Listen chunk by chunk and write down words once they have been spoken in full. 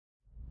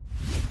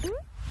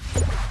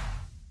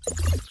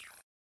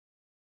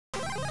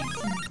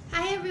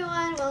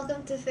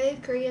welcome to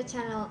Fave Korea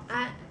channel.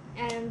 I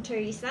am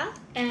Teresa.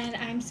 And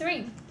I'm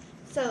Serene.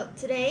 So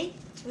today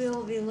we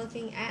will be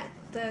looking at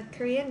the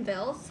Korean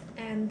bills,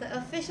 and the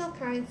official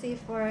currency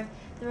for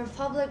the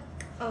Republic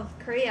of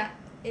Korea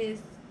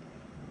is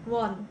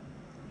won.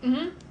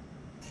 There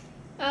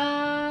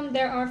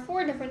are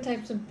 4 different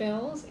types of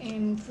bills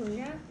in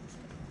Korea.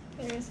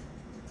 There's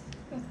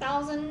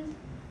 1,000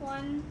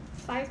 won,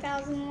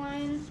 5,000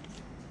 won,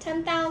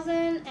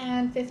 10,000,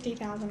 and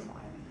 50,000 won.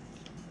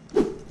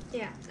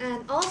 Yeah,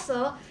 and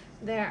also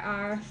there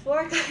are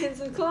 4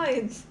 kinds of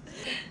coins: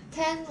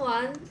 10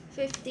 won,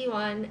 50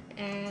 won,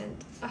 and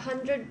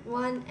 100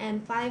 won,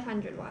 and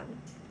 500 won.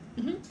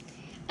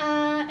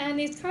 And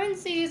these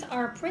currencies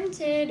are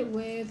printed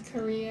with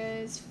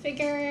Korea's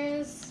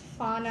figures,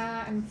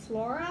 fauna, and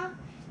flora.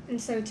 And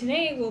so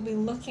today we'll be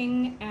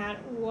looking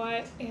at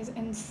what is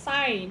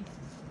inside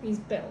these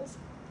bills.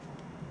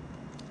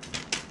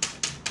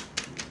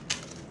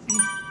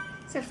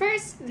 So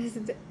first,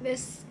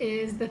 this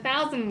is the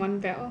 1,000 won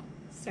bill.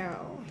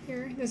 So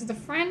here, this is the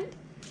front,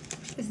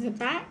 this is the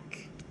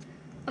back.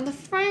 On the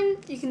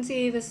front, you can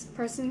see this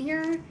person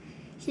here.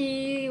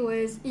 He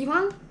was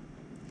Ihwang.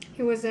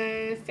 He was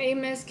a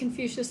famous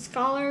Confucius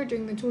scholar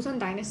during the Joseon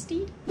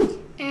dynasty.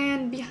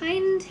 And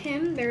behind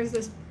him, there's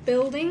this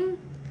building.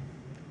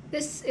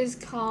 This is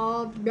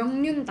called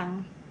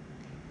Myeongyundang.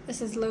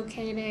 This is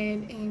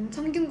located in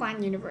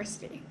Cheonggyeongwan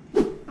University.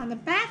 On the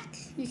back,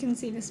 you can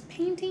see this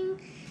painting.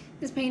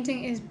 This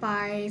painting is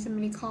by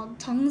somebody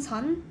called Jung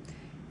Sun.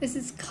 This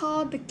is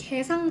called the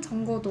Gaesang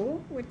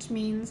Jeonggodo, which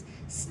means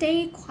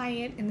stay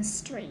quiet in the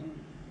stream.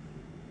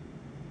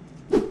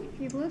 If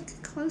you look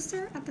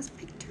closer at this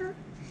picture,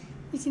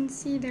 you can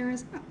see there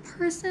is a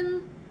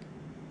person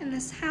in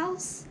this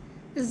house.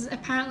 This is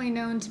apparently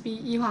known to be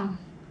Ihwang,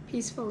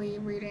 peacefully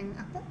reading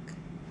a book.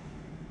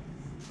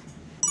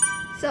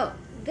 So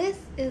this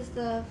is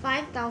the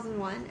 5,000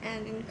 won,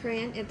 and in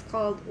Korean it's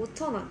called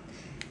 5,000 won.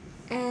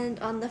 And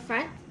on the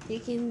front, you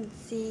can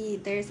see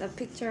there's a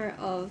picture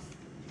of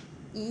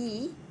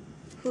Yi,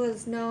 who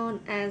is known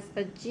as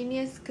the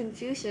genius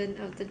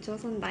Confucian of the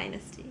Joseon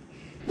dynasty.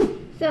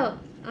 So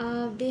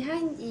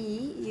behind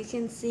Yi, you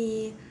can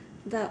see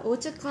the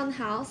Ojukon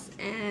house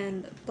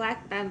and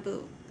black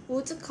bamboo.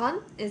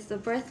 Ojukon is the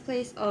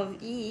birthplace of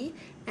Yi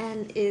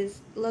and is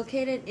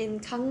located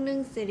in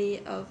Gangneung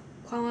city of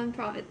Gangwon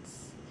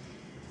province.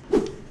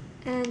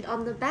 And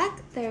on the back,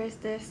 there's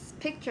this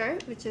picture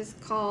which is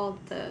called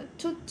the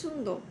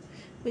chochungdo,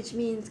 which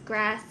means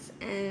grass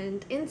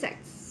and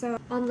insects. So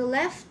on the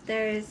left,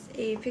 there's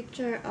a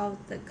picture of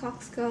the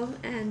coxcomb,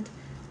 and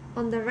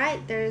on the right,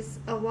 there's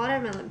a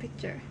watermelon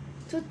picture.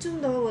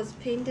 chochungdo was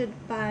painted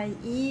by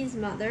Yi's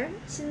mother,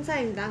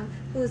 Shinsaimdang,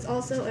 who is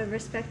also a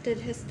respected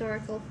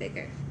historical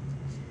figure.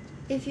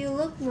 If you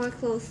look more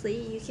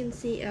closely, you can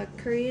see a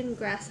Korean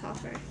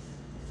grasshopper.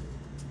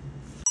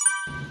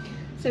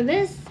 So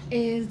this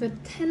is the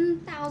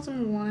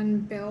 10,000 won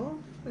bill.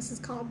 This is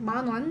called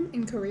manwon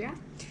in Korea.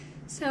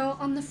 So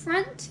on the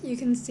front, you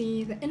can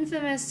see the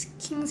infamous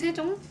King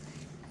Sejong.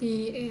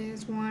 He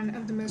is one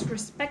of the most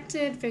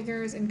respected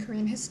figures in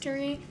Korean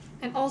history,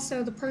 and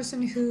also the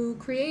person who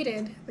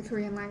created the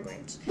Korean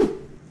language.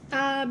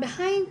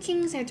 Behind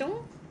King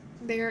Sejong,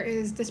 there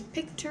is this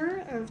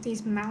picture of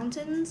these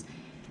mountains.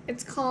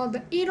 It's called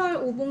the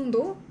 1월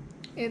오봉도.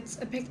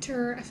 It's a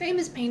picture, a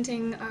famous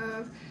painting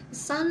of the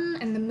sun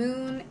and the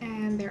moon,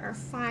 and there are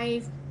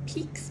 5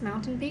 peaks,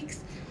 mountain peaks.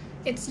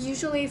 It's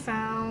usually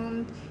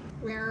found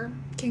where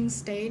kings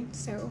stayed,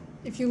 so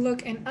if you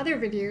look in other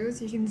videos,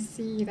 you can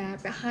see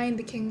that behind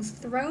the king's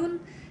throne,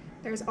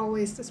 there's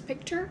always this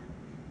picture.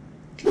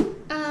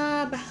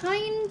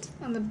 Behind,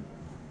 on the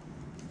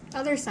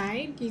other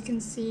side, you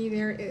can see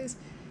there is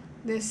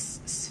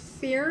this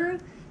sphere.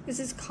 This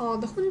is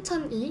called the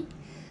Huncheon-i.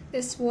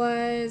 This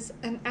was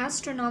an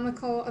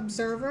astronomical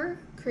observer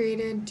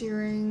created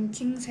during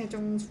King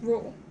Sejong's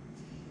rule.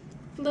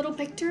 Little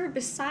picture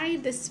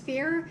beside the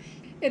sphere,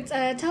 it's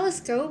a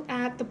telescope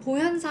at the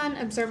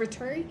Boyeonsan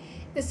Observatory.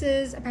 This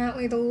is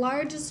apparently the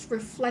largest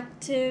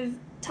reflective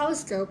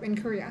telescope in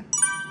Korea.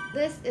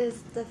 This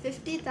is the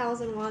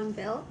 50,000 won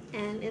bill,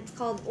 and it's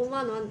called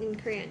 5,000 won in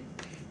Korean.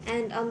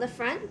 And on the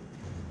front,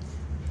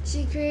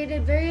 she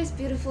created various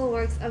beautiful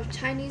works of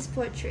Chinese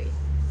poetry.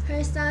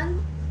 Her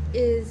son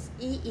is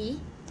Yi,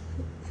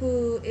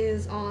 who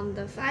is on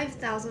the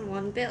 5,000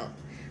 won bill.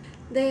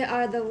 They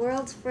are the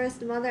world's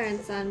first mother and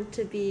son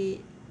to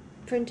be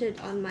printed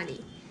on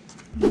money.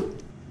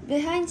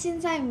 Behind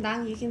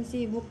Shinsaimdang, you can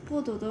see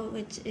목포도도,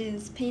 which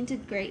is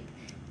painted grape,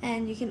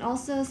 and you can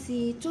also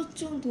see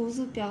조충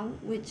도수병,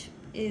 which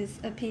is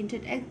a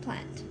painted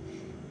eggplant.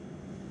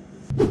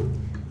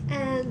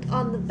 And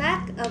on the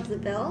back of the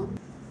bill,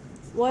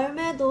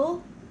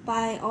 월매도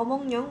by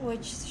어몽룡,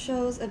 which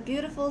shows a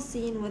beautiful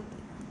scene with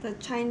the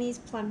Chinese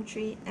plum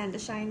tree and the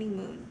shining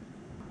moon.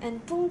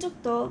 And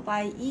풍죽도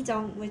by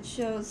이정, which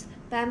shows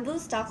bamboo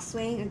stalks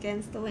swaying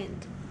against the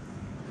wind.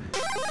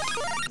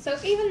 So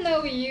even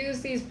though we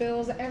use these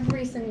bills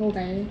every single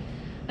day,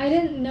 I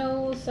didn't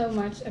know so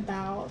much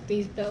about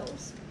these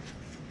bills.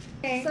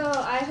 Okay. So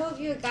I hope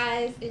you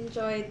guys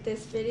enjoyed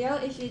this video.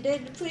 If you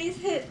did, please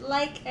hit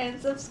like and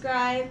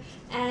subscribe,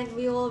 and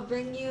we will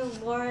bring you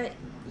more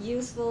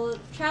useful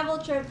travel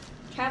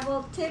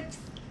tips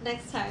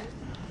next time.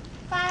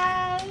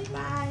 Bye.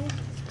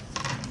 Bye.